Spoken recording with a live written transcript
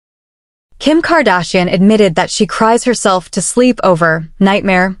Kim Kardashian admitted that she cries herself to sleep over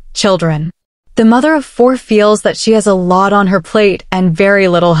nightmare children. The mother of four feels that she has a lot on her plate and very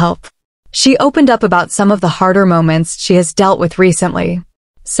little help. She opened up about some of the harder moments she has dealt with recently.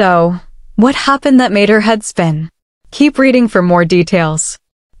 So, what happened that made her head spin? Keep reading for more details.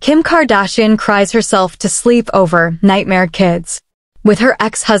 Kim Kardashian cries herself to sleep over nightmare kids. With her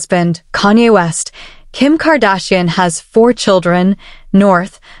ex-husband, Kanye West, Kim Kardashian has 4 children,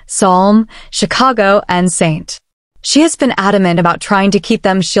 North, Psalm, Chicago, and Saint. She has been adamant about trying to keep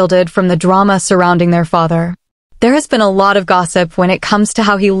them shielded from the drama surrounding their father. There has been a lot of gossip when it comes to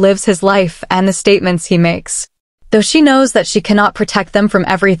how he lives his life and the statements he makes. Though she knows that she cannot protect them from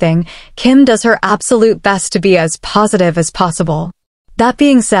everything, Kim does her absolute best to be as positive as possible. That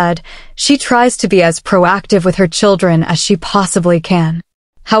being said, she tries to be as proactive with her children as she possibly can.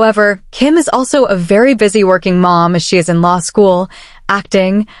 However, Kim is also a very busy working mom as she is in law school,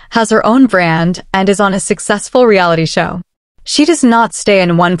 acting, has her own brand, and is on a successful reality show. She does not stay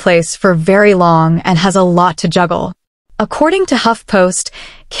in one place for very long and has a lot to juggle. According to HuffPost,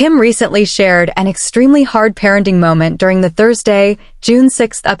 Kim recently shared an extremely hard parenting moment during the Thursday, June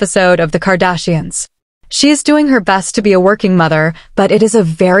 6th episode of The Kardashians. She is doing her best to be a working mother, but it is a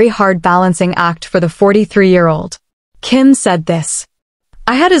very hard balancing act for the 43-year-old. Kim said this: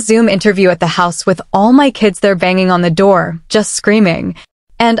 "I had a Zoom interview at the house with all my kids there banging on the door, just screaming.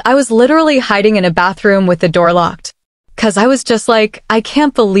 And I was literally hiding in a bathroom with the door locked. 'Cause I was just like, I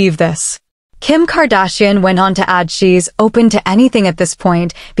can't believe this." Kim Kardashian went on to add she's open to anything at this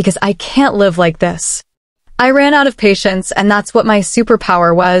point because I can't live like this. I ran out of patience and that's what my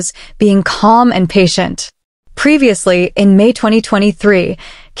superpower was, being calm and patient. Previously, in May 2023,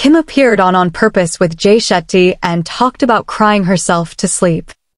 Kim appeared on Purpose with Jay Shetty and talked about crying herself to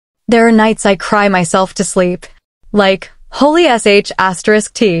sleep. "There are nights I cry myself to sleep. Like, holy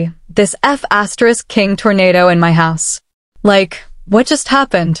sh*t, this F*** tornado in my house. Like, what just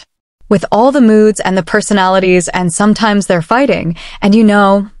happened?" With all the moods and the personalities and sometimes they're fighting, and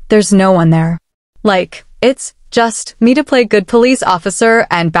there's no one there. Like, it's just me to play good police officer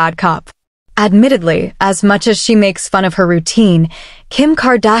and bad cop. Admittedly, as much as she makes fun of her routine, Kim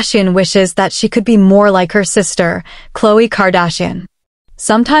Kardashian wishes that she could be more like her sister, Khloe Kardashian.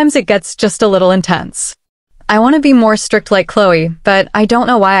 "Sometimes it gets just a little intense. I want to be more strict like Khloe, but I don't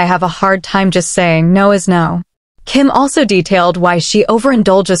know why I have a hard time just saying no is no." Kim also detailed why she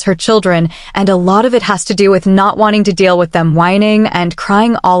overindulges her children, and a lot of it has to do with not wanting to deal with them whining and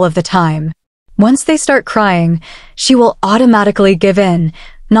crying all of the time. Once they start crying, she will automatically give in,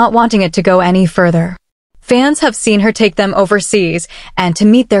 not wanting it to go any further. Fans have seen her take them overseas and to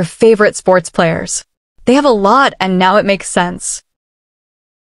meet their favorite sports players. They have a lot and now it makes sense.